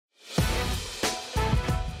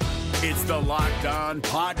It's the Locked On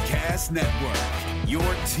Podcast Network, your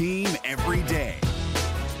team every day.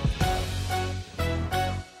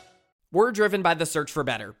 We're driven by the search for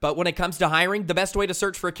better, but when it comes to hiring, the best way to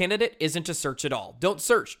search for a candidate isn't to search at all. Don't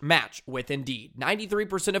search, match with Indeed.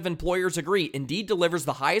 93% of employers agree Indeed delivers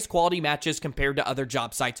the highest quality matches compared to other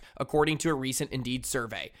job sites, according to a recent Indeed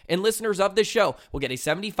survey. And listeners of this show will get a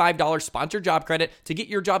 $75 sponsored job credit to get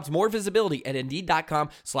your jobs more visibility at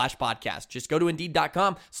Indeed.com/podcast. Just go to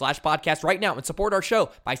Indeed.com/podcast right now and support our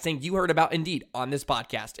show by saying you heard about Indeed on this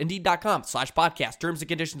podcast. Indeed.com/podcast. Terms and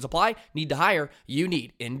conditions apply. Need to hire? You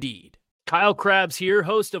need Indeed. Kyle Krabs here,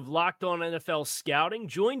 host of Locked On NFL Scouting.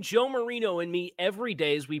 Join Joe Marino and me every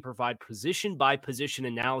day as we provide position-by-position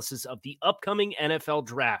analysis of the upcoming NFL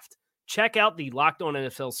Draft. Check out the Locked On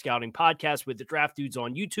NFL Scouting podcast with the Draft Dudes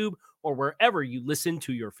on YouTube or wherever you listen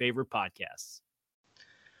to your favorite podcasts.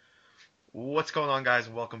 What's going on, guys?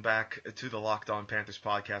 And welcome back to the Locked On Panthers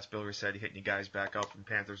podcast. Bill Rossetti hitting you guys back up from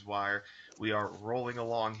Panthers Wire. We are rolling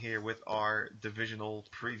along here with our divisional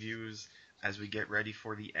previews as we get ready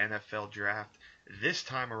for the NFL Draft. This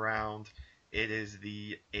time around, it is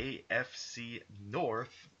the AFC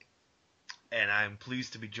North, and I'm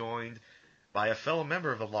pleased to be joined by a fellow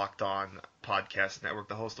member of the Locked On Podcast Network,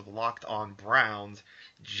 the host of Locked On Browns.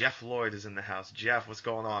 Jeff Lloyd is in the house. Jeff, what's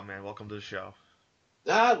going on, man? Welcome to the show.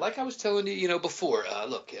 Like I was telling you, before,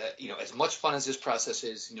 look, as much fun as this process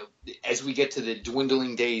is, as we get to the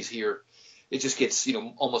dwindling days here, it just gets,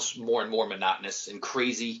 almost more and more monotonous and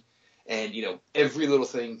crazy. And, every little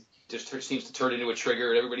thing just seems to turn into a trigger,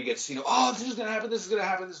 and everybody gets, oh, this is going to happen, this is going to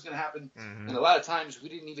happen, this is going to happen. Mm-hmm. And a lot of times we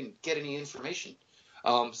didn't even get any information.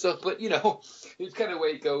 But, it's kind of the way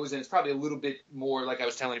it goes, and it's probably a little bit more, like I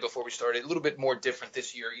was telling you before we started, a little bit more different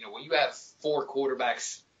this year. When you have four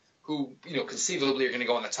quarterbacks who, conceivably are going to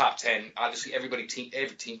go in the top 10, obviously every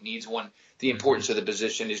team needs one. The importance of the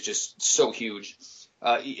position is just so huge.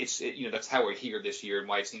 That's how we're here this year, and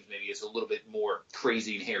why it seems maybe it's a little bit more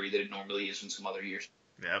crazy and hairy than it normally is in some other years.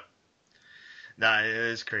 Yep. Nah, it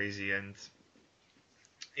is crazy, and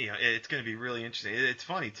it's going to be really interesting. It's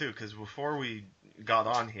funny too, because before we got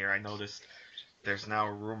on here, I noticed there's now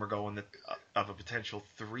a rumor going of a potential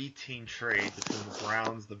 3-team trade between the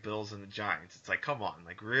Browns, the Bills, and the Giants. It's like, come on,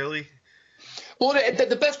 like really? Well,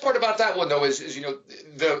 the best part about that one though is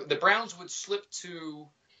the Browns would slip to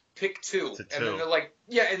pick 2, and then they're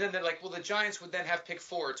like, well, the Giants would then have pick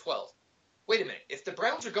 4 or 12. Wait a minute. If the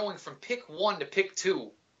Browns are going from pick 1 to pick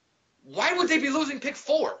 2, why would they be losing pick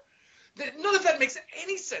 4? None of that makes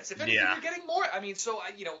any sense. If anything, you're getting more. I mean, so,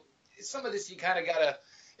 some of this you kind of got to,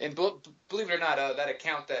 and believe it or not, that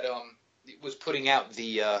account that was putting out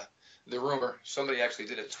the rumor, somebody actually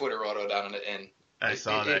did a Twitter auto down on it, and I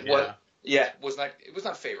saw that, it was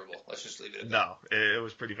not favorable. Let's just leave it at that. No, it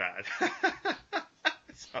was pretty bad.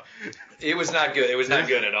 It was not good. It was not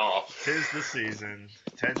good at all. 'Tis the season.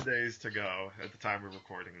 10 days to go at the time we're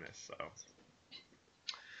recording this.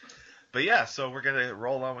 So we're going to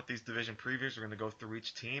roll on with these division previews. We're going to go through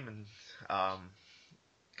each team and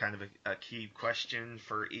kind of a key question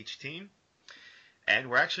for each team. And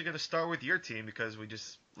we're actually going to start with your team because we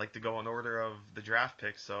just like to go in order of the draft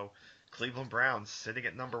picks. So Cleveland Browns sitting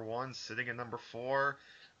at number 1, sitting at number 4.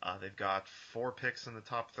 They've got 4 picks in the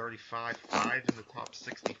top 35, 5 in the top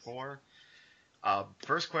 64.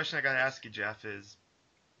 First question I got to ask you, Jeff, is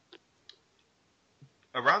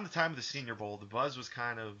around the time of the Senior Bowl, the buzz was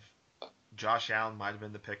kind of Josh Allen might have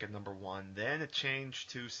been the pick at number 1. Then it changed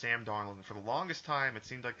to Sam Darnold. And for the longest time, it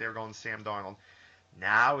seemed like they were going Sam Darnold.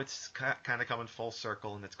 Now it's kind of coming full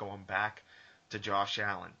circle, and it's going back to Josh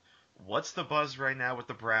Allen. What's the buzz right now with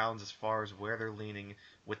the Browns as far as where they're leaning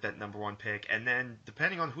with that number 1 pick? And then,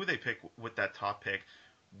 depending on who they pick with that top pick,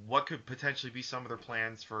 what could potentially be some of their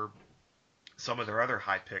plans for some of their other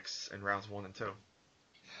high picks in rounds 1 and 2?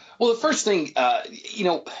 Well, the first thing,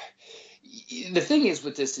 the thing is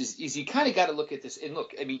with this is you kind of got to look at this. And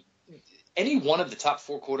look, I mean, any one of the top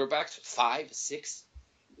 4 quarterbacks, 5, 6,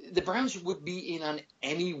 the Browns would be in on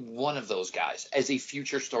any one of those guys as a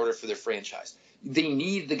future starter for their franchise. They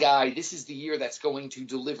need the guy. This is the year that's going to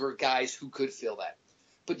deliver guys who could fill that.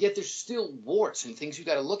 But yet there's still warts and things you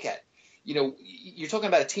got to look at. You're talking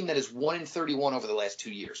about a team that is 1-31 over the last 2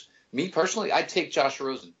 years. Me personally, I'd take Josh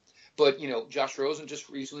Rosen. But, Josh Rosen just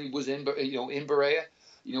recently was in Berea,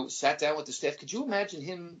 sat down with the staff. Could you imagine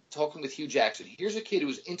him talking with Hugh Jackson? Here's a kid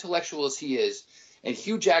who's intellectual as he is, and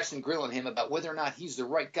Hugh Jackson grilling him about whether or not he's the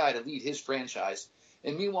right guy to lead his franchise.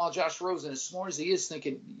 And meanwhile, Josh Rosen, as smart as he is,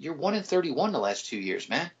 thinking, you're 1-31 the last 2 years,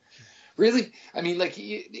 man. Really? I mean,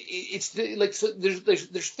 so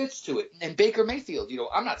there's fits to it. And Baker Mayfield,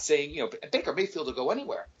 I'm not saying, Baker Mayfield will go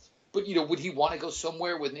anywhere. But, would he want to go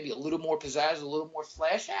somewhere with maybe a little more pizzazz, a little more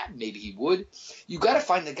flash? Maybe he would. You got to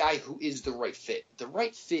find the guy who is the right fit. The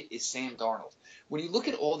right fit is Sam Darnold. When you look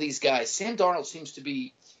at all these guys, Sam Darnold seems to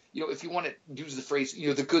be, if you want to use the phrase,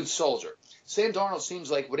 the good soldier. Sam Darnold seems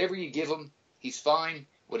like whatever you give him, he's fine.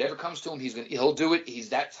 Whatever comes to him, he'll do it.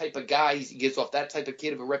 He's that type of guy. He gives off that type of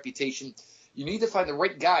kid of a reputation. You need to find the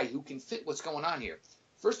right guy who can fit what's going on here.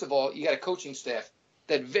 First of all, you got a coaching staff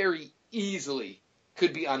that very easily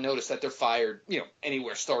could be on notice that they're fired,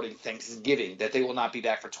 anywhere starting Thanksgiving, that they will not be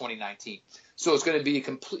back for 2019. So it's going to be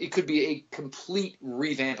it could be a complete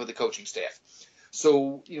revamp of the coaching staff.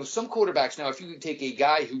 So, some quarterbacks now, if you take a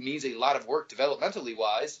guy who needs a lot of work developmentally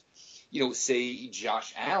wise, say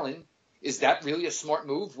Josh Allen, is that really a smart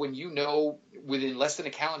move when within less than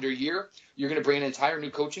a calendar year, you're going to bring an entire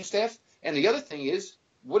new coaching staff? And the other thing is,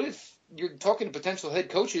 what if you're talking to potential head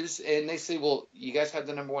coaches and they say, well, you guys had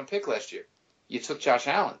the number 1 pick last year. You took Josh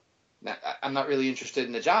Allen. Now, I'm not really interested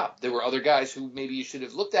in the job. There were other guys who maybe you should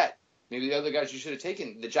have looked at. Maybe the other guys you should have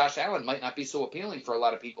taken. The Josh Allen might not be so appealing for a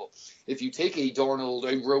lot of people. If you take a Darnold,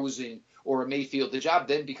 a Rosen, or a Mayfield, the job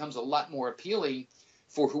then becomes a lot more appealing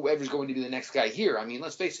for whoever's going to be the next guy here. I mean,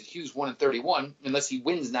 let's face it, Hugh's 1-31, unless he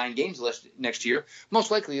wins 9 games next year,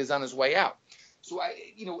 most likely is on his way out. So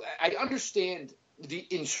I understand the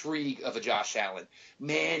intrigue of a Josh Allen.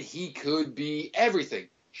 Man, he could be everything.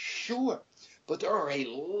 Sure. But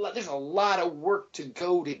there's a lot of work to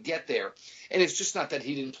go to get there. And it's just not that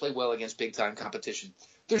he didn't play well against big-time competition.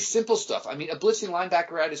 There's simple stuff. I mean, a blitzing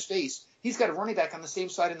linebacker at his face, he's got a running back on the same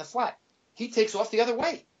side in the flat. He takes off the other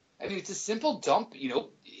way. I mean, it's a simple dump.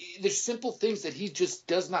 There's simple things that he just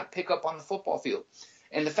does not pick up on the football field.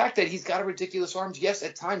 And the fact that he's got a ridiculous arms, yes,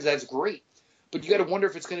 at times that's great. But you got to wonder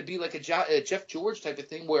if it's going to be like a Jeff George type of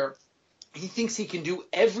thing where he thinks he can do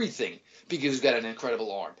everything because he's got an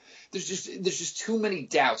incredible arm. There's just too many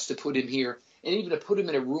doubts to put him here, and even to put him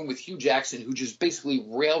in a room with Hugh Jackson, who just basically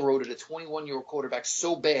railroaded a 21-year-old quarterback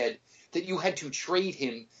so bad that you had to trade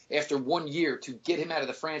him after 1 year to get him out of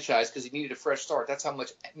the franchise because he needed a fresh start. That's how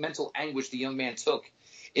much mental anguish the young man took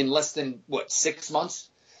in less than, 6 months?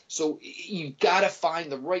 So you got to find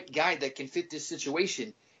the right guy that can fit this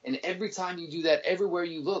situation. And every time you do that, everywhere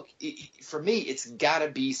you look, for me, it's got to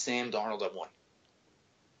be Sam Darnold at 1.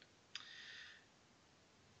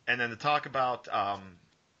 And then to talk about,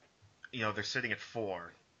 they're sitting at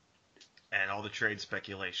 4, and all the trade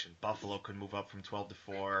speculation. Buffalo could move up from 12 to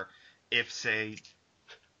 4 if, say,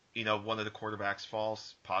 one of the quarterbacks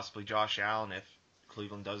falls, possibly Josh Allen, if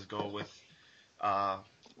Cleveland does go with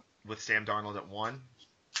Sam Darnold at 1.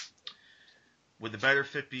 Would the better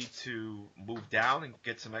fit be to move down and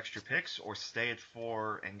get some extra picks, or stay at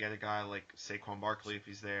 4 and get a guy like Saquon Barkley if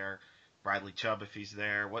he's there, Bradley Chubb if he's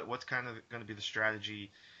there? What's kind of going to be the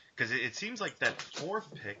strategy? Because it seems like that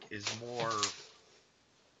 4th pick is more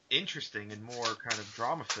interesting and more kind of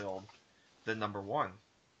drama-filled than number 1.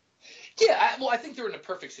 Yeah, I think they're in a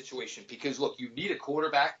perfect situation because, look, you need a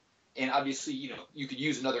quarterback, and obviously, you could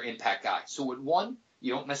use another impact guy. So at 1,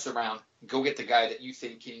 you don't mess around. Go get the guy that you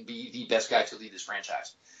think can be the best guy to lead this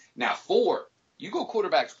franchise. Now, 4, you go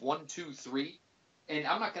quarterbacks 1, 2, 3, and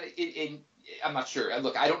I'm not sure.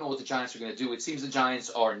 Look, I don't know what the Giants are going to do. It seems the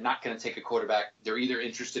Giants are not going to take a quarterback. They're either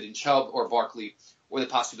interested in Chubb or Barkley or the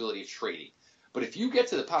possibility of trading. But if you get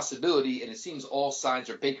to the possibility, and it seems all signs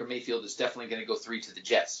are Baker Mayfield is definitely going to go 3 to the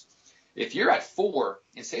Jets. If you're at 4,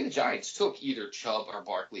 and say the Giants took either Chubb or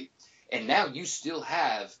Barkley, and now you still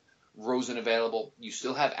have Rosen available, you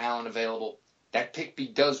still have Allen available, that pick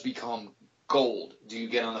does become gold. Do you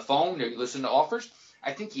get on the phone? Do you listen to offers?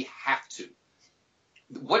 I think you have to.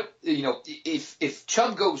 If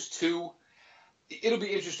Chubb goes 2, it'll be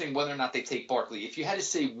interesting whether or not they take Barkley. If you had to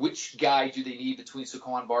say which guy do they need between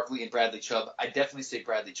Saquon Barkley and Bradley Chubb, I'd definitely say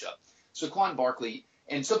Bradley Chubb. Saquon Barkley,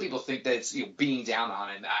 and some people think that it's being down on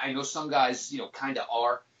him. I know some guys kind of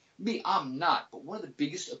are. Me, I'm not. But one of the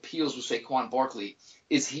biggest appeals with Saquon Barkley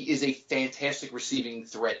is he is a fantastic receiving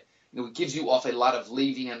threat. He gives you off a lot of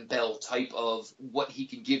Le'Veon Bell type of what he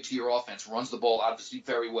can give to your offense. Runs the ball obviously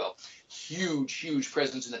very well. Huge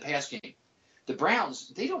presence in the pass game. The Browns,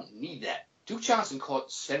 they don't need that. Duke Johnson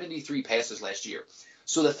caught 73 passes last year.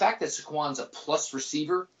 So the fact that Saquon's a plus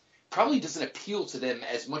receiver probably doesn't appeal to them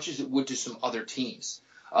as much as it would to some other teams.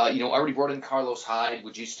 I already brought in Carlos Hyde.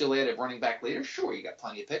 Would you still add a running back later? Sure, you got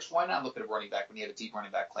plenty of picks. Why not look at a running back when you have a deep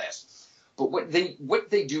running back class? But what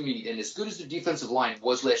they do need, and as good as their defensive line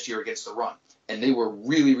was last year against the run, and they were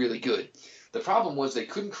really, really good, the problem was they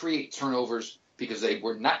couldn't create turnovers because they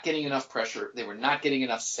were not getting enough pressure. They were not getting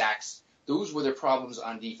enough sacks. Those were their problems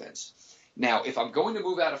on defense. Now, if I'm going to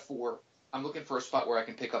move out of 4, I'm looking for a spot where I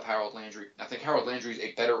can pick up Harold Landry. I think Harold Landry is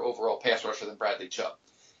a better overall pass rusher than Bradley Chubb.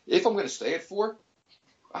 If I'm going to stay at 4,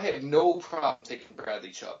 I have no problem taking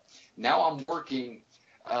Bradley Chubb. Now I'm working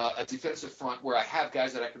a defensive front where I have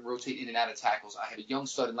guys that I can rotate in and out of tackles. I have a young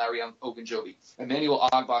stud in Larry Ogunjobi. Emmanuel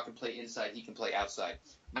Ogbah can play inside. He can play outside.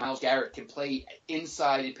 Myles Garrett can play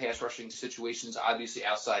inside in pass rushing situations, obviously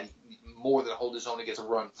outside more than hold his own against a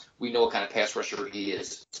run. We know what kind of pass rusher he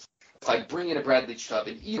is. If I bring in a Bradley Chubb,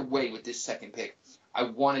 and either way with this second pick, I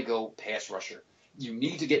want to go pass rusher. You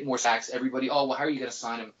need to get more sacks. Everybody, oh, well, how are you going to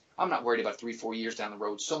sign him? I'm not worried about 3-4 years down the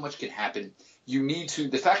road. So much can happen. You need to –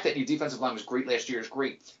 the fact that your defensive line was great last year is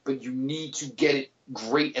great, but you need to get it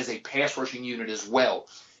great as a pass rushing unit as well.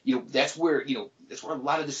 That's where a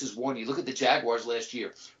lot of this is won. You look at the Jaguars last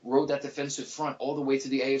year, rode that defensive front all the way to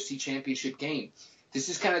the AFC Championship game. This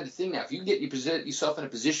is kind of the thing now. If you can get yourself in a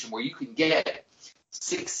position where you can get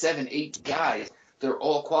 6, 7, 8 guys – they're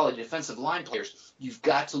all quality defensive line players. You've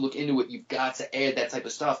got to look into it. You've got to add that type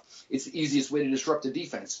of stuff. It's the easiest way to disrupt the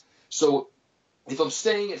defense. So if I'm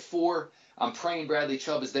staying at 4, I'm praying Bradley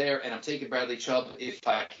Chubb is there, and I'm taking Bradley Chubb. If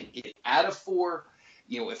I can get out of 4,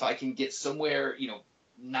 if I can get somewhere,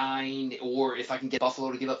 9, or if I can get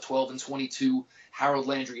Buffalo to give up 12 and 22, Harold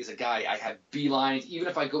Landry is a guy I have beelined. Even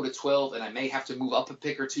if I go to 12 and I may have to move up a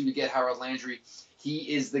pick or 2 to get Harold Landry,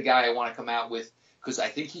 he is the guy I want to come out with because I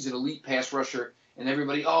think he's an elite pass rusher. And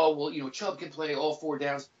everybody, Chubb can play all 4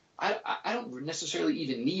 downs. I don't necessarily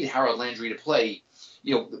even need Harold Landry to play,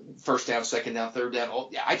 first down, second down, third down.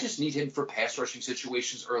 I just need him for pass rushing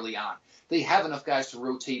situations early on. They have enough guys to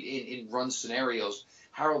rotate in run scenarios.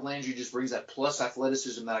 Harold Landry just brings that plus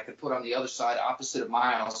athleticism that I could put on the other side, opposite of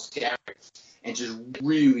Myles Garrett, and just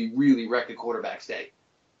really, really wreck a quarterback's day.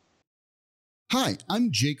 Hi,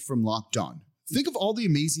 I'm Jake from Locked On. Think of all the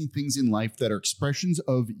amazing things in life that are expressions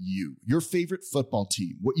of you, your favorite football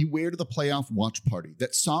team, what you wear to the playoff watch party,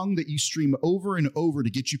 that song that you stream over and over to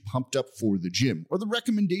get you pumped up for the gym, or the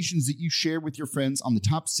recommendations that you share with your friends on the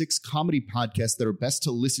top 6 comedy podcasts that are best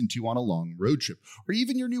to listen to on a long road trip, or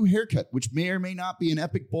even your new haircut, which may or may not be an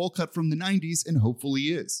epic bowl cut from the 90s and hopefully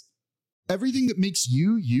is. Everything that makes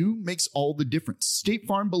you makes all the difference. State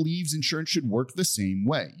Farm believes insurance should work the same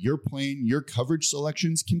way. Your plan, your coverage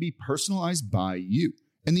selections can be personalized by you.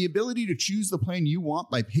 And the ability to choose the plan you want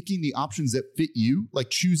by picking the options that fit you, like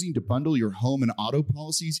choosing to bundle your home and auto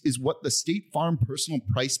policies, is what the State Farm Personal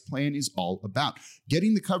Price Plan is all about.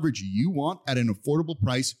 Getting the coverage you want at an affordable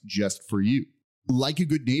price just for you. Like a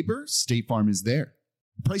good neighbor, State Farm is there.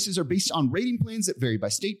 Prices are based on rating plans that vary by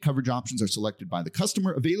state. Coverage options are selected by the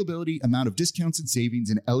customer. Availability, amount of discounts and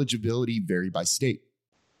savings, and eligibility vary by state.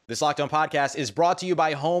 This Locked On podcast is brought to you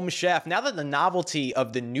by Home Chef. Now that the novelty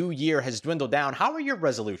of the new year has dwindled down, how are your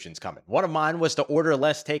resolutions coming? One of mine was to order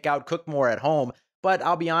less takeout, cook more at home. But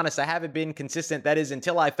I'll be honest, I haven't been consistent. That is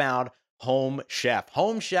until I found Home Chef.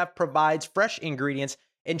 Home Chef provides fresh ingredients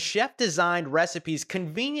and chef-designed recipes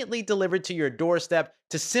conveniently delivered to your doorstep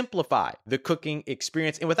to simplify the cooking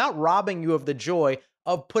experience and without robbing you of the joy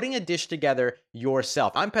of putting a dish together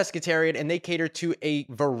yourself. I'm pescatarian, and they cater to a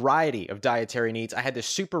variety of dietary needs. I had this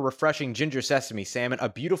super refreshing ginger sesame salmon, a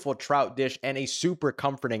beautiful trout dish, and a super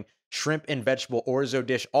comforting shrimp and vegetable orzo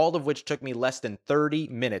dish, all of which took me less than 30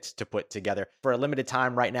 minutes to put together. For a limited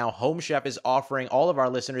time right now, Home Chef is offering all of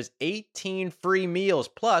our listeners 18 free meals,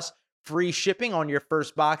 plus free shipping on your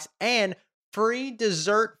first box, and free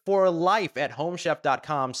dessert for life at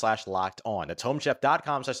homechef.com/lockedon. That's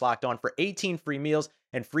homechef.com/lockedon for 18 free meals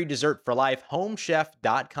and free dessert for life.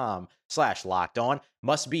 Homechef.com/lockedon.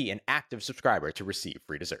 Must be an active subscriber to receive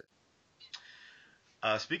free dessert.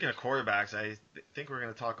 Speaking of quarterbacks, I think we're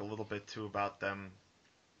going to talk a little bit too about them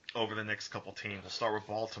over the next couple teams. We'll start with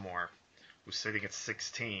Baltimore, who's sitting at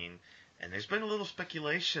 16, and there's been a little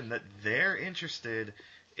speculation that they're interested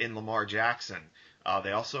in Lamar Jackson.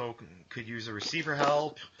 They also could use a receiver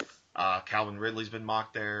help. Calvin Ridley's been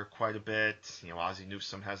mocked there quite a bit. Ozzie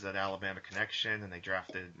Newsome has that Alabama connection, and they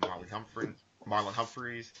drafted Marlon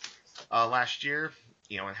Humphreys last year.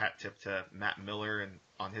 And hat tip to Matt Miller and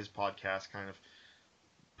on his podcast, kind of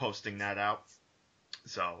posting that out.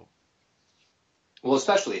 So, well,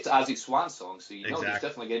 especially it's Ozzie's swan song, so exactly. There's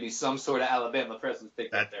definitely going to be some sort of Alabama presence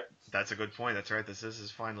picked up there. That's a good point. That's right. This is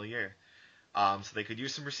his final year. So they could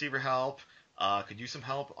use some receiver help, could use some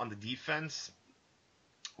help on the defense.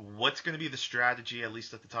 What's going to be the strategy, at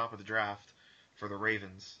least at the top of the draft, for the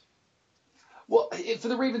Ravens? Well, for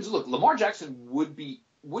the Ravens, look, Lamar Jackson would be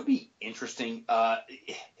interesting.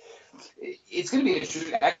 It's going to be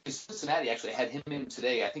interesting. Actually, Cincinnati actually had him in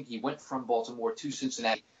today. I think he went from Baltimore to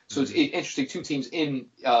Cincinnati. So it's interesting. 2 teams in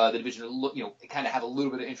the division, kind of have a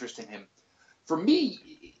little bit of interest in him. For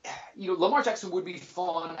me, Lamar Jackson would be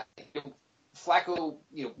fun. Flacco,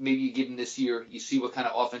 maybe you give him this year. You see what kind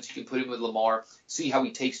of offense you can put in with Lamar, see how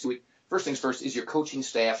he takes to it. First things first, is your coaching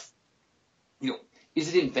staff,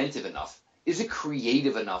 is it inventive enough? Is it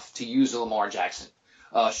creative enough to use Lamar Jackson?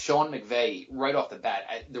 Sean McVay, right off the bat,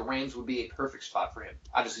 the Rams would be a perfect spot for him.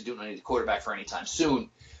 Obviously, don't need a quarterback for any time soon,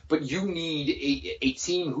 but you need a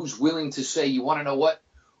team who's willing to say, you want to know what?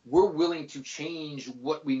 We're willing to change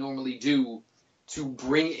what we normally do to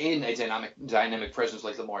bring in a dynamic presence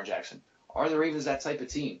like Lamar Jackson. Are the Ravens that type of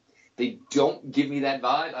team? They don't give me that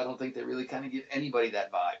vibe. I don't think they really kind of give anybody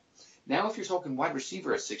that vibe. Now, if you're talking wide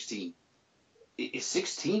receiver at 16, is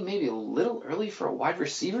 16 maybe a little early for a wide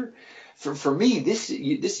receiver? For me, this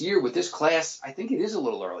year with this class, I think it is a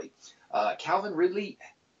little early. Calvin Ridley,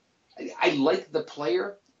 I like the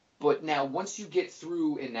player, but now once you get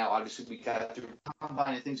through, and now obviously we got through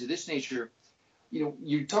combine and things of this nature,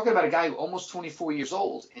 you're talking about a guy who almost 24 years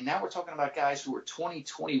old, and now we're talking about guys who are 20,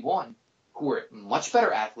 21, who are much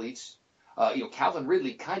better athletes. Calvin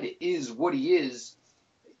Ridley kind of is what he is.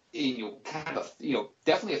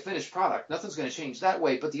 Definitely a finished product. Nothing's going to change that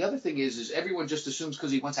way. But the other thing is everyone just assumes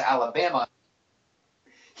because he went to Alabama,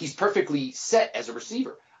 he's perfectly set as a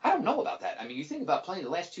receiver. I don't know about that. I mean, you think about playing the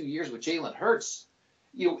last 2 years with Jalen Hurts.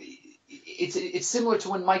 It's similar to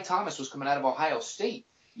when Mike Thomas was coming out of Ohio State.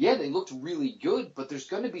 Yeah, they looked really good, but there's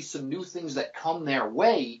going to be some new things that come their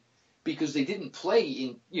way because they didn't play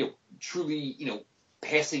in truly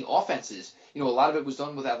passing offenses. A lot of it was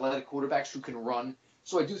done with athletic quarterbacks who can run.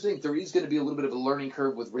 So I do think there is going to be a little bit of a learning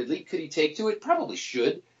curve with Ridley. Could he take to it? Probably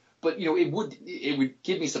should. But, it would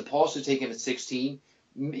give me some pause to take him at 16.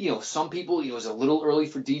 Some people, it's a little early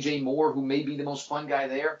for DJ Moore, who may be the most fun guy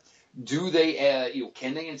there. Do they,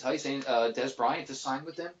 can they entice Des Bryant to sign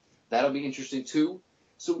with them? That'll be interesting too.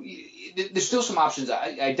 So there's still some options.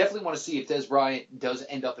 I definitely want to see if Des Bryant does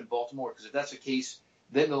end up in Baltimore, because if that's the case,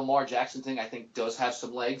 then the Lamar Jackson thing I think does have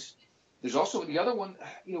some legs. There's also the other one,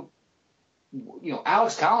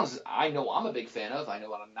 Alex Collins, I know I'm a big fan of. I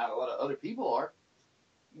know not a lot of other people are.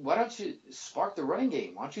 Why don't you spark the running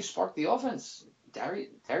game? Why don't you spark the offense?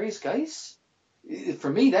 Darius Geis?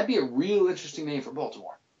 For me, that'd be a real interesting name for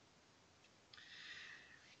Baltimore.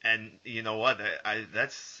 And you know what?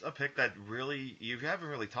 That's a pick that really you haven't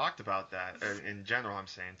really talked about that in general. I'm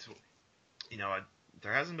saying,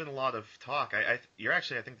 there hasn't been a lot of talk. You're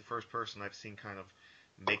actually, I think, the first person I've seen kind of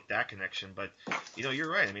make that connection. But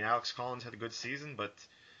you're right. I mean, Alex Collins had a good season, but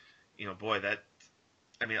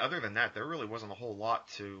other than that, there really wasn't a whole lot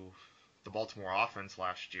to the Baltimore offense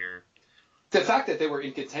last year. The fact that they were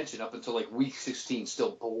in contention up until like week 16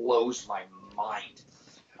 still blows my mind.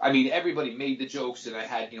 I mean, everybody made the jokes, and I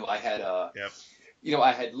had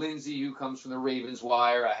Lindsay, who comes from the Ravens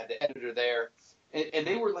Wire. I had the editor there, and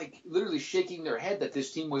they were like literally shaking their head that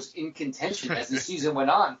this team was in contention as the season went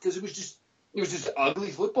on, because it was just ugly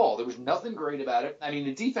football. There was nothing great about it. I mean,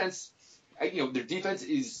 the defense, their defense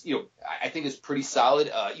is, I think is pretty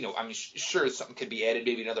solid. Sure, something could be added,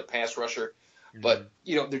 maybe another pass rusher, but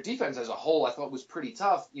their defense as a whole, I thought was pretty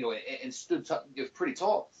tough, and stood pretty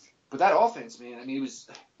tall. But that offense, man, I mean, it was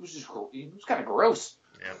kind of gross.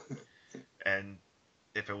 Yeah. And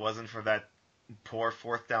if it wasn't for that poor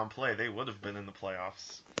fourth down play, they would have been in the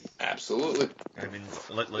playoffs. Absolutely. I mean,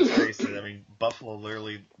 let's face it. I mean, Buffalo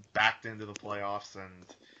literally backed into the playoffs,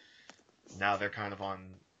 and now they're kind of on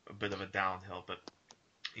a bit of a downhill. But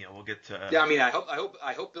we'll get to. Yeah, I mean, I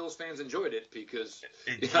hope Bills fans enjoyed it, because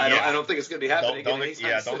I don't think it's going to be happening.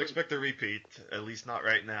 Don't expect a repeat, at least not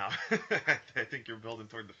right now. I think you're building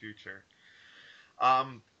toward the future.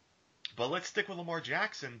 But let's stick with Lamar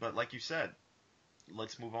Jackson. But like you said,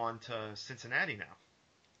 let's move on to Cincinnati now,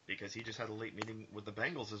 because he just had a late meeting with the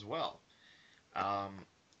Bengals as well.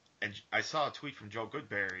 And I saw a tweet from Joe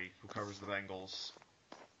Goodberry, who covers the Bengals,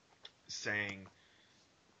 saying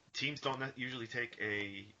teams don't usually take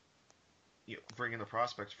bring in the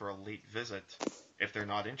prospects for a late visit if they're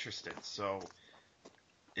not interested. So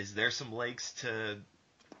is there some legs to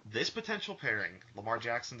this potential pairing, Lamar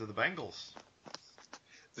Jackson to the Bengals?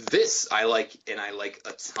 This I like, and I like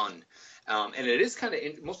a ton. And it is kind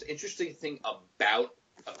of most interesting thing about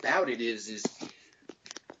it is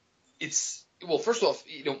it's, well, first off,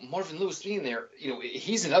 Marvin Lewis being there,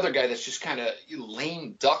 he's another guy that's just kind of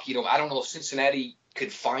lame duck. I don't know if Cincinnati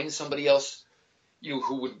could find somebody else,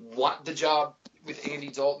 who would want the job with Andy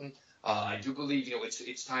Dalton. I do believe,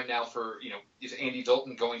 it's time now for, is Andy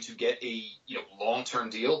Dalton going to get a, long-term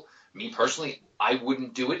deal? Me personally, I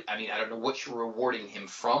wouldn't do it. I mean, I don't know what you're rewarding him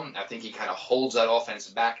from. I think he kind of holds that offense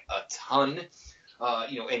back a ton.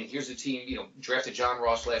 And here's a team, drafted John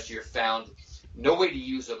Ross last year, found no way to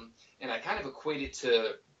use him. and I kind of equate it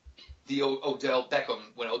to the Odell Beckham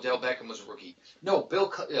when Odell Beckham was a rookie. No,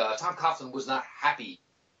 Tom Coughlin was not happy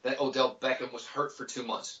that Odell Beckham was hurt for 2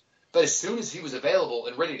 months. But as soon as he was available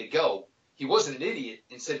and ready to go, he wasn't an idiot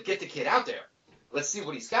and said, get the kid out there. Let's see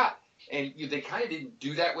what he's got. And they kind of didn't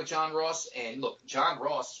do that with John Ross. And look, John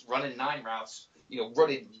Ross running 9 routes,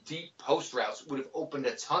 running deep post routes would have opened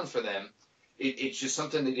a ton for them. It's just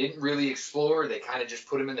something they didn't really explore. They kind of just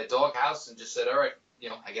put him in the doghouse and just said, all right,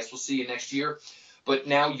 I guess we'll see you next year. But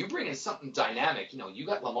now you bring in something dynamic. You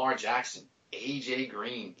got Lamar Jackson, A.J.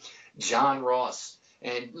 Green, John Ross.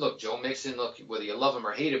 And look, Joe Mixon, whether you love him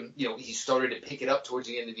or hate him, he started to pick it up towards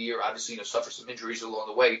the end of the year. Obviously, suffered some injuries along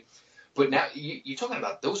the way. But now you're talking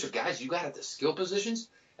about those are guys you got at the skill positions.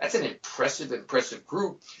 That's an impressive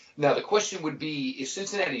group. Now, the question would be, if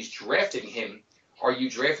Cincinnati's drafting him, are you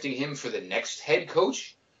drafting him for the next head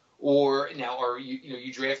coach? Or now are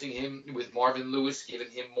you drafting him with Marvin Lewis, giving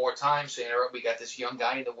him more time, saying, all right, we got this young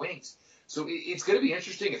guy in the wings. So it's going to be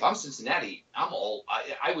interesting. If I'm Cincinnati,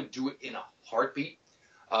 I would do it in a heartbeat.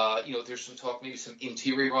 There's some talk, maybe some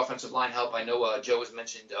interior offensive line help. I know Joe has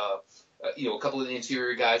mentioned, a couple of the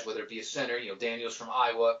interior guys, whether it be a center, Daniels from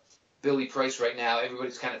Iowa, Billy Price right now.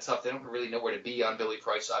 Everybody's kind of tough. They don't really know where to be on Billy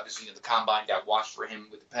Price. Obviously, the combine got watched for him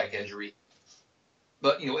with the pec injury.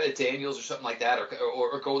 But, Daniels or something like that,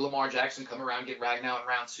 or go Lamar Jackson, come around, get Ragnow in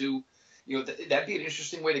round 2. That'd be an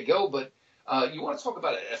interesting way to go. But you want to talk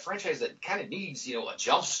about a franchise that kind of needs, a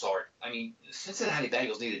jump start. I mean, Cincinnati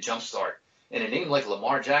Bengals need a jump start. And a name like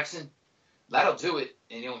Lamar Jackson, that'll do it.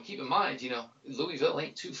 And, keep in mind, Louisville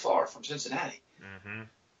ain't too far from Cincinnati. Mm-hmm.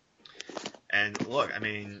 And look, I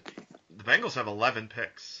mean, the Bengals have 11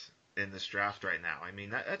 picks in this draft right now. I mean,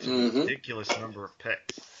 that's a ridiculous number of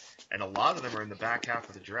picks. And a lot of them are in the back half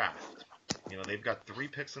of the draft. They've got 3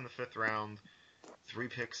 picks in the 5th round, 3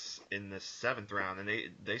 picks in the 7th round, and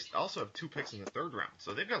they also have 2 picks in the 3rd round.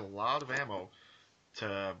 So they've got a lot of ammo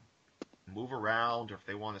to move around, or if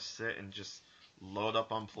they want to sit and just load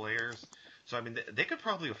up on players. So, I mean, they could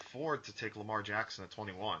probably afford to take Lamar Jackson at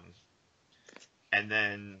 21. And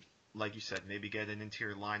then, like you said, maybe get an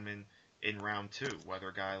interior lineman in round 2, whether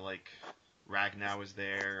a guy like Ragnow is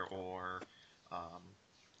there or...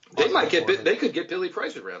 They could get Billy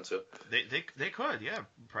Price in round 2. They could, yeah.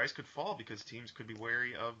 Price could fall because teams could be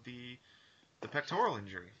wary of the pectoral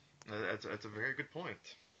injury. That's a very good point.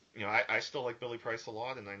 I still like Billy Price a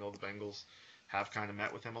lot, and I know the Bengals have kind of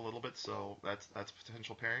met with him a little bit, so that's a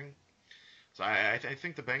potential pairing. So I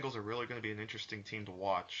think the Bengals are really going to be an interesting team to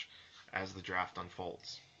watch as the draft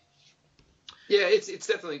unfolds. Yeah, it's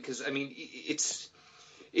definitely because I mean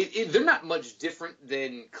they're not much different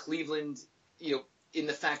than Cleveland, in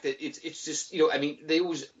the fact that it's just I mean they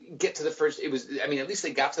always get to the first. At least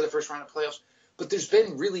they got to the first round of playoffs, but there's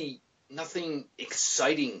been really nothing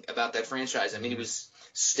exciting about that franchise. I mean, it was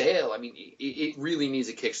stale. I mean, it really needs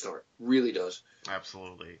a kickstart. Really does.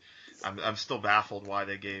 Absolutely. I'm still baffled why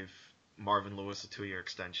they gave Marvin Lewis a 2-year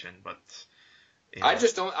extension, but I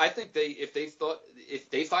just don't. I think if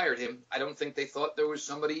they fired him, I don't think they thought there was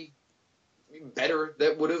somebody better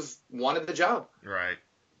that would have wanted the job. Right.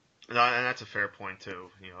 No, and that's a fair point too.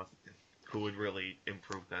 Who would really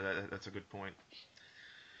improve that? That's a good point.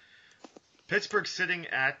 Pittsburgh sitting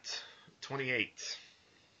at 28.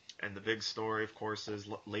 And the big story, of course, is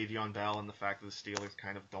Le'Veon Bell and the fact that the Steelers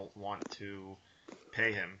kind of don't want to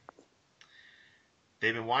pay him.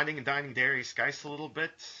 They've been winding and dining Darius Geis a little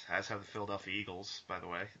bit, as have the Philadelphia Eagles, by the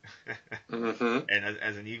way. Mm-hmm. And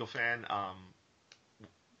as an Eagle fan,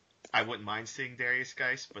 I wouldn't mind seeing Darius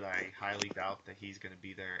Geis, but I highly doubt that he's going to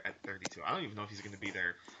be there at 32. I don't even know if he's going to be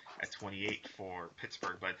there at 28 for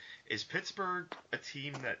Pittsburgh. But is Pittsburgh a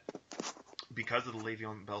team that, because of the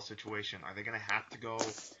Le'Veon Bell situation, are they going to have to go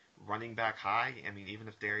running back high? I mean, even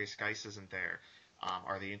if Darius Geis isn't there,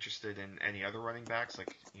 are they interested in any other running backs,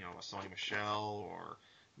 like, a Sonny Michel or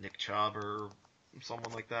Nick Chubb or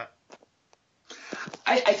someone like that?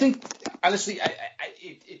 I think, honestly,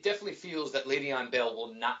 it definitely feels that Le'Veon Bell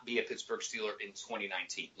will not be a Pittsburgh Steeler in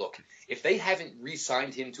 2019. Look, if they haven't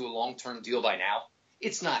re-signed him to a long-term deal by now,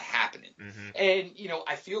 it's not happening. Mm-hmm. And,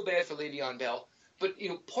 I feel bad for Le'Veon Bell, but,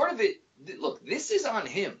 part of it, look, this is on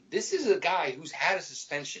him. This is a guy who's had a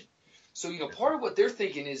suspension. So, part of what they're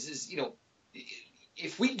thinking is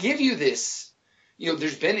if we give you this,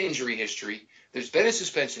 there's been injury history, there's been a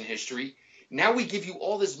suspension history. Now we give you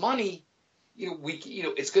all this money,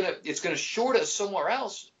 it's gonna short us somewhere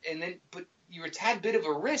else, but you're a tad bit of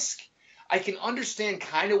a risk. I can understand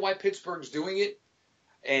kind of why Pittsburgh's doing it,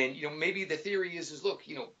 and maybe the theory is look,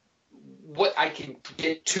 what I can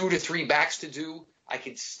get 2 to 3 backs to do, I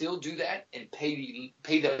can still do that and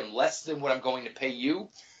pay them less than what I'm going to pay you.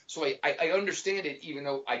 So I understand it, even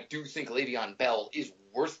though I do think Le'Veon Bell is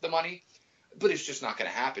worth the money, but it's just not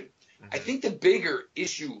going to happen. Mm-hmm. I think the bigger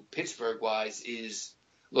issue Pittsburgh-wise is,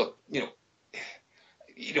 look,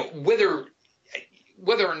 whether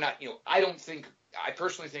or not, I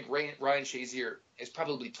personally think Ryan Shazier has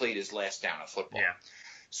probably played his last down of football. Yeah.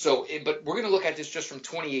 So, but we're going to look at this just from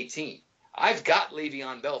 2018. I've got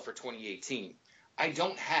Le'Veon Bell for 2018. I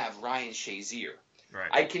don't have Ryan Shazier. Right.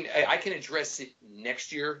 I can address it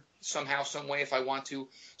next year somehow, some way if I want to.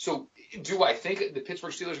 So, do I think the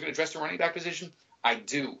Pittsburgh Steelers are going to address the running back position? I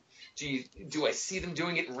do. Do I see them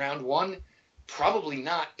doing it in round one? Probably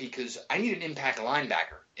not, because I need an impact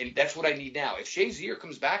linebacker, and that's what I need now. If Shazier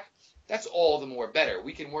comes back, that's all the more better.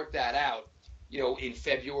 We can work that out, in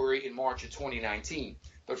February and March of 2019.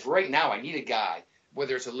 But for right now, I need a guy,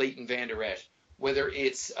 whether it's a Leighton Vander Esch, whether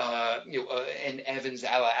it's an Evans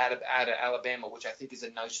out of Alabama, which I think is a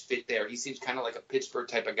nice fit there. He seems kind of like a Pittsburgh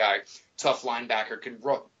type of guy, tough linebacker, can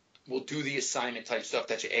run, will do the assignment type stuff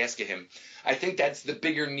that you ask of him. I think that's the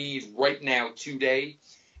bigger need right now today.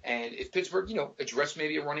 And if Pittsburgh, address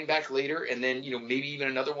maybe a running back later, and then maybe even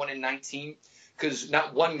another one in 19, because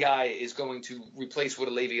not one guy is going to replace what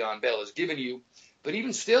a Le'Veon Bell has given you. But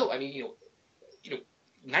even still, I mean,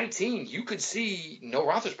 19, you could see no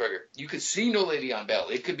Roethlisberger. You could see no Le'Veon Bell.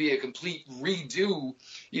 It could be a complete redo,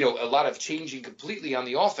 a lot of changing completely on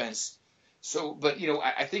the offense. So, but,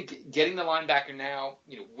 I think getting the linebacker now,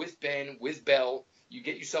 with Ben, with Bell, you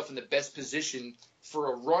get yourself in the best position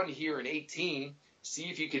for a run here in 18. See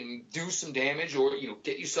if you can do some damage or,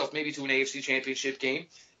 get yourself maybe to an AFC championship game.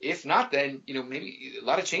 If not, then, maybe a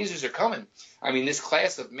lot of changes are coming. I mean, this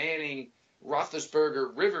class of Manning,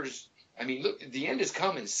 Roethlisberger, Rivers, I mean, look, the end is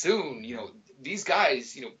coming soon. These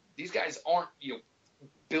guys aren't,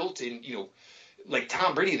 built in, like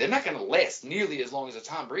Tom Brady. They're not going to last nearly as long as a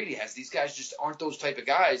Tom Brady has. These guys just aren't those type of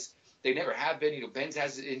guys. They never have been. Ben's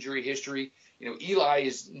has an injury history. Eli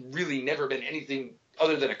has really never been anything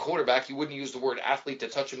other than a quarterback. You wouldn't use the word athlete to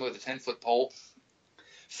touch him with a 10-foot pole.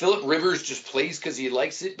 Phillip Rivers just plays because he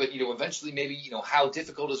likes it, but, eventually maybe, how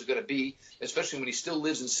difficult is it going to be, especially when he still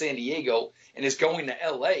lives in San Diego and is going to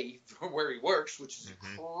L.A. where he works, which is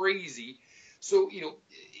crazy. So,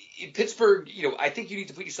 in Pittsburgh, I think you need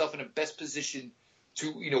to put yourself in the best position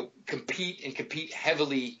to, compete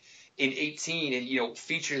heavily in 18 and,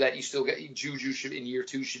 feature that you still got. Juju in year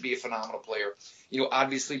 2 should be a phenomenal player.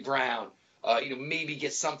 Obviously Brown, maybe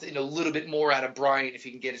get something a little bit more out of Bryant if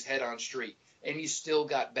he can get his head on straight. And you still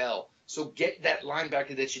got Bell. So get that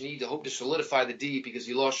linebacker that you need to hope to solidify the D, because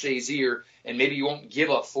you lost Shazier, and maybe you won't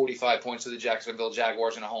give up 45 points to the Jacksonville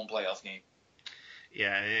Jaguars in a home playoff game.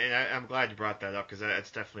 Yeah, and I'm glad you brought that up, because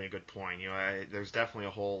that's definitely a good point. There's definitely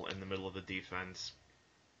a hole in the middle of the defense.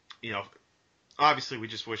 Obviously we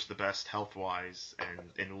just wish the best health-wise and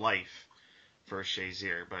in life for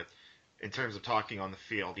Shazier, but in terms of talking on the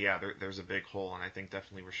field, yeah, there's a big hole, and I think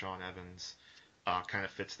definitely Rashaan Evans kind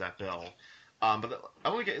of fits that bill. But I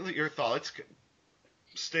want to get your thought. Let's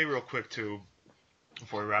stay real quick, too,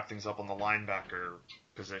 before we wrap things up on the linebacker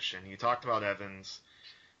position. You talked about Evans.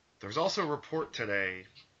 There's also a report today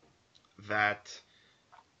that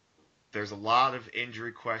there's a lot of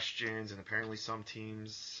injury questions, and apparently some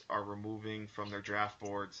teams are removing from their draft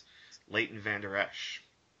boards Leighton Vander Esch.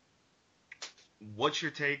 What's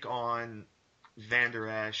your take on Vander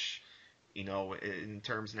Esch, in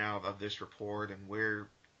terms now of this report and where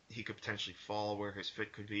he could potentially fall, where his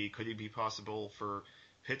fit could be? Could he be possible for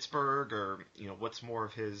Pittsburgh, or what's more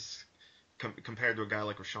of his compared to a guy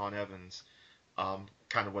like Rashaan Evans,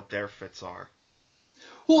 kind of what their fits are?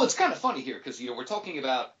 Well, it's kind of funny here because we're talking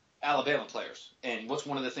about Alabama players, and what's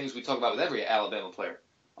one of the things we talk about with every Alabama player?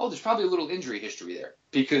 Oh, there's probably a little injury history there,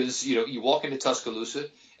 because you walk into Tuscaloosa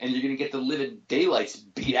and you're going to get the living daylights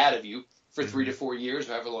beat out of you for 3 to 4 years,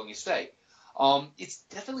 however long you stay. It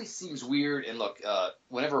definitely seems weird. And look,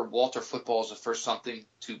 whenever Walter football is the first something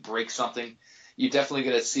to break something, you're definitely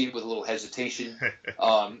going to see it with a little hesitation.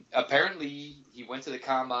 Apparently, he went to the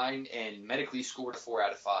combine and medically scored a 4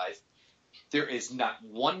 out of 5. There is not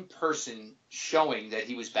one person showing that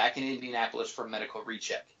he was back in Indianapolis for a medical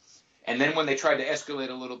recheck. And then when they tried to escalate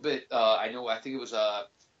a little bit, I think it was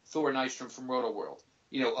Thor Nystrom from Roto World.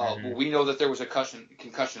 Well, we know that there was a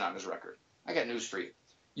concussion on his record. I got news for you.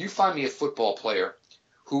 You find me a football player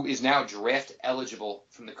who is now draft eligible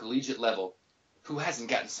from the collegiate level who hasn't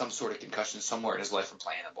gotten some sort of concussion somewhere in his life from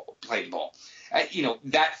playing ball.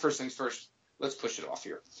 That first things first, let's push it off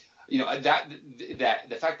here. That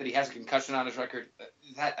the fact that he has a concussion on his record,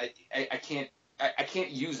 that I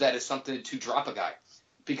can't use that as something to drop a guy.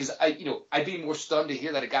 because I'd be more stunned to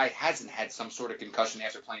hear that a guy hasn't had some sort of concussion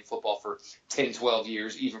after playing football for 10, 12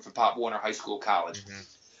 years, even from Pop Warner High School, college.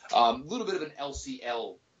 A little bit of an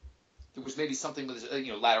LCL. There was maybe something with his,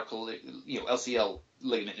 lateral, LCL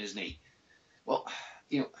ligament in his knee. Well,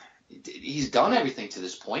 he's done everything to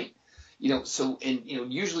this point, So,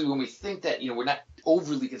 and usually when we think that we're not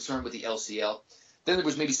overly concerned with the LCL, then there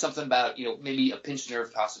was maybe something about maybe a pinched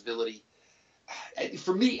nerve possibility.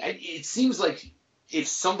 For me, it seems like if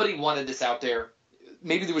somebody wanted this out there,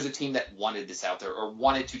 maybe there was a team that wanted this out there or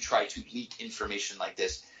wanted to try to leak information like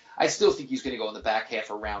this. I still think he's going to go in the back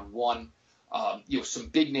half of round one. Some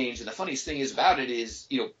big names, and the funniest thing is about it is,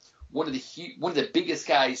 one of the biggest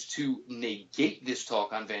guys to negate this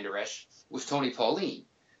talk on Van Der Esch was Tony Pauline.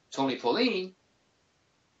 Tony Pauline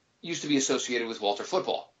used to be associated with Walter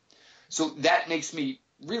Football, so that makes me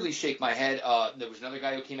really shake my head. There was another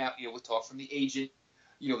guy who came out, with talk from the agent,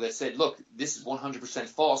 that said, "Look, this is 100%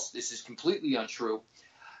 false. This is completely untrue."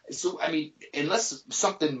 So, I mean, unless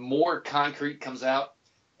something more concrete comes out,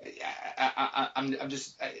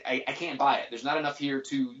 I can't buy it. There's not enough here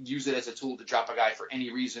to use it as a tool to drop a guy for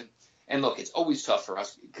any reason. And look, it's always tough for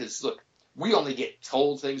us because, look, we only get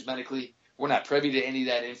told things medically. We're not privy to any of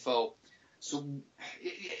that info. So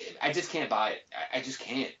I just can't buy it. I just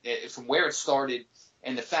can't. From where it started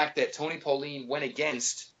and the fact that Tony Pauline went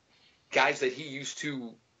against guys that he used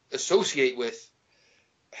to associate with,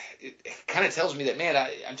 it kind of tells me that, man,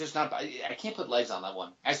 I'm just not. I can't put legs on that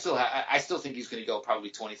one. I still think he's going to go probably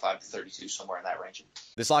 25 to 32, somewhere in that range.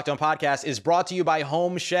 This Locked On podcast is brought to you by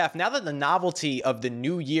Home Chef. Now that the novelty of the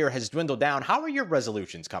new year has dwindled down, how are your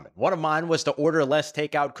resolutions coming? One of mine was to order less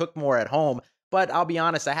takeout, cook more at home. But I'll be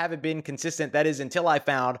honest, I haven't been consistent. That is until I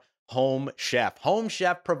found Home Chef. Home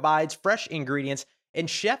Chef provides fresh ingredients and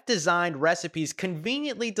chef-designed recipes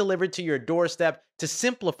conveniently delivered to your doorstep to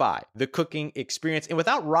simplify the cooking experience and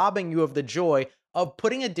without robbing you of the joy of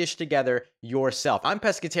putting a dish together yourself. I'm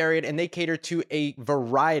pescatarian, and they cater to a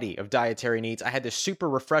variety of dietary needs. I had this super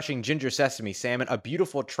refreshing ginger sesame salmon, a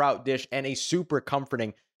beautiful trout dish, and a super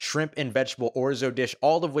comforting shrimp and vegetable orzo dish,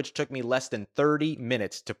 all of which took me less than 30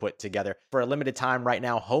 minutes to put together. For a limited time right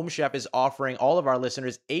now, Home Chef is offering all of our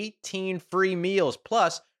listeners 18 free meals,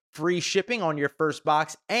 plus free shipping on your first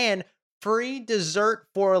box, and free dessert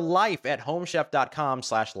for life at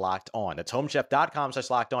homechef.com/lockedon. That's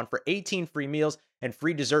homechef.com/lockedon for 18 free meals and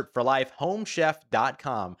free dessert for life.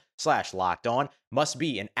 Homechef.com/lockedon. Must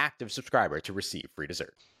be an active subscriber to receive free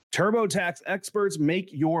dessert. TurboTax experts, make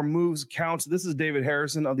your moves count. This is David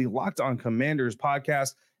Harrison of the Locked On Commanders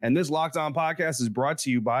podcast, and this Locked On podcast is brought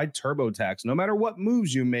to you by TurboTax. No matter what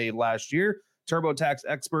moves you made last year, TurboTax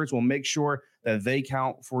experts will make sure that they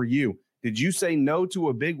count for you. Did you say no to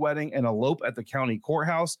a big wedding and elope at the county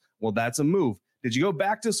courthouse? Well, that's a move. Did you go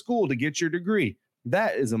back to school to get your degree?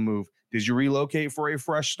 That is a move. Did you relocate for a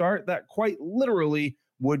fresh start? That quite literally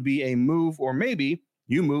would be a move. Or maybe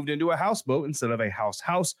you moved into a houseboat instead of a house,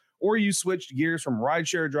 or you switched gears from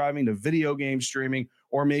rideshare driving to video game streaming,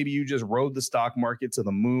 or maybe you just rode the stock market to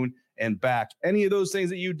the moon and back. Any of those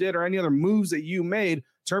things that you did or any other moves that you made,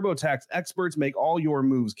 TurboTax experts make all your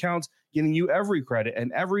moves count, getting you every credit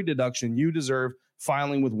and every deduction you deserve,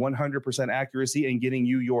 filing with 100% accuracy, and getting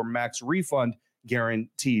you your max refund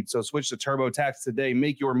guaranteed. So switch to TurboTax today.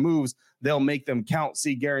 Make your moves. They'll make them count.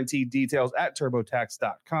 See guaranteed details at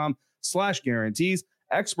turbotax.com/guarantees.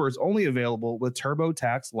 Experts only available with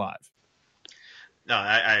TurboTax Live. No,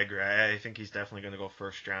 I agree. I think he's definitely going to go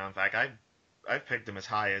first round. In fact, I've picked him as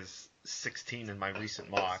high as 16 in my recent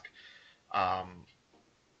mock.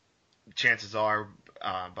 Chances are,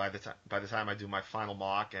 by the time I do my final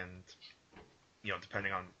mock, and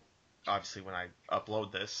depending on obviously when I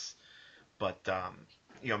upload this, but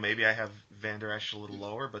maybe I have Van Der Esch a little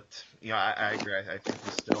lower, but I agree. I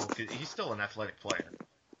think he's still an athletic player.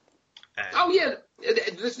 And, oh yeah,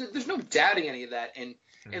 there's no doubting any of that. And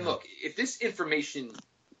look, if this information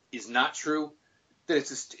is not true, then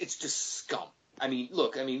it's just scum. I mean,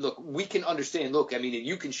 look, we can understand. Look,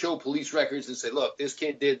 you can show police records and say, look, this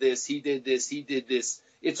kid did this, he did this, he did this.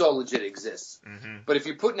 It's all legit, exists. But if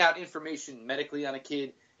you're putting out information medically on a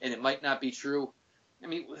kid and it might not be true,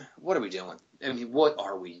 what are we doing? What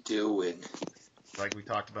are we doing? Like we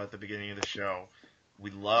talked about at the beginning of the show, we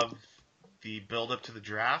love the build-up to the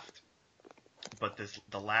draft, but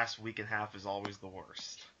the last week and a half is always the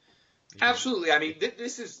worst. Absolutely.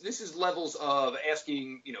 This is levels of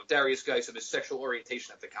asking, Darius Geis of his sexual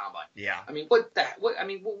orientation at the combine. Yeah.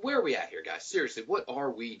 Where are we at here, guys? Seriously, what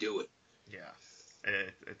are we doing? Yeah,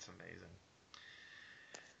 it's amazing.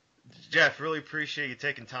 Jeff, really appreciate you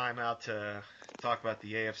taking time out to talk about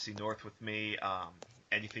the AFC North with me.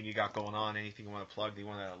 anything you got going on, anything you want to plug, that you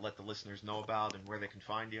want to let the listeners know about, and where they can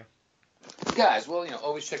find you? Guys, well,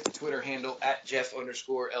 always check the Twitter handle at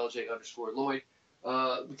Jeff_LJ_Lloyd.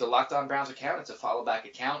 With the Locked On Browns account, it's a follow back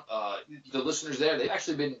account. The listeners there,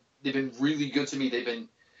 they've been really good to me. They've been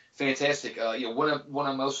fantastic. One of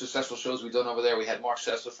the most successful shows we've done over there, we had Mark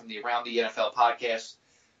Sessler from the Around the NFL podcast.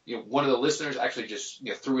 One of the listeners actually just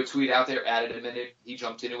threw a tweet out there, added him in it. He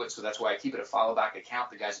jumped into it, so that's why I keep it a follow back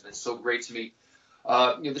account. The guys have been so great to me.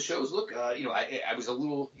 The shows, look, I was a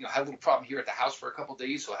little, had a little problem here at the house for a couple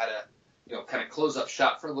days, so I had to, kind of close up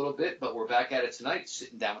shop for a little bit, but we're back at it tonight,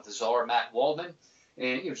 sitting down with the czar, Matt Waldman,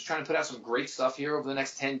 and, just trying to put out some great stuff here over the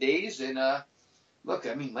next 10 days. And, look,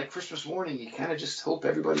 I mean, like Christmas morning, you kind of just hope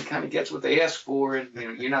everybody kind of gets what they ask for, and,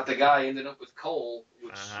 you're not the guy ending up with coal,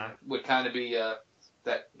 which would kind of be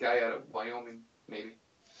that guy out of Wyoming, maybe.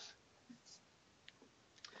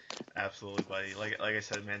 Absolutely, buddy. Like I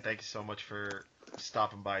said, man, thank you so much for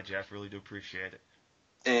stopping by, Jeff. Really do appreciate it.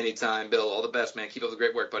 Anytime, Bill. All the best, man. Keep up the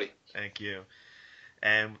great work, buddy. Thank you.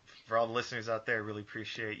 And for all the listeners out there, really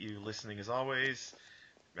appreciate you listening as always.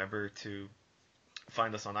 Remember to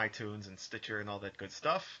find us on iTunes and Stitcher and all that good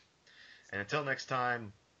stuff. And until next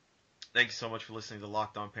time, thank you so much for listening to the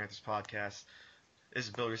Locked On Panthers podcast. This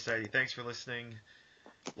is Bill Rossetti. Thanks for listening.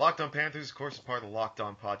 Locked On Panthers, of course, is part of the Locked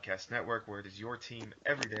On Podcast Network, where it is your team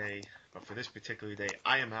every day. But for this particular day,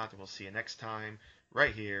 I am out, and we'll see you next time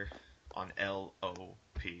right here on LOP.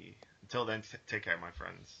 Until then, take care, my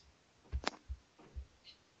friends.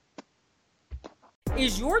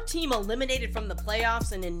 Is your team eliminated from the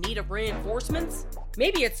playoffs and in need of reinforcements?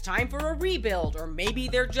 Maybe it's time for a rebuild, or maybe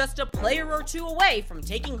they're just a player or two away from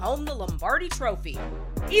taking home the Lombardi Trophy.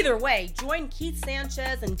 Either way, join Keith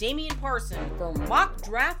Sanchez and Damian Parson for Mock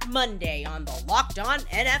Draft Monday on the Locked On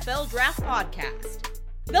NFL Draft Podcast.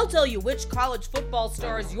 They'll tell you which college football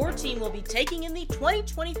stars your team will be taking in the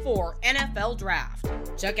 2024 NFL Draft.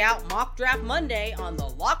 Check out Mock Draft Monday on the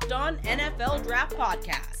Locked On NFL Draft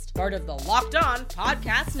Podcast, part of the Locked On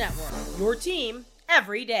Podcast Network, your team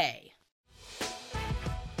every day.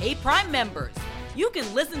 Hey, Prime members, you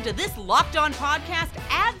can listen to this Locked On podcast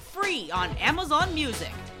ad-free on Amazon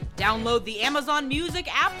Music. Download the Amazon Music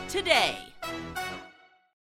app today.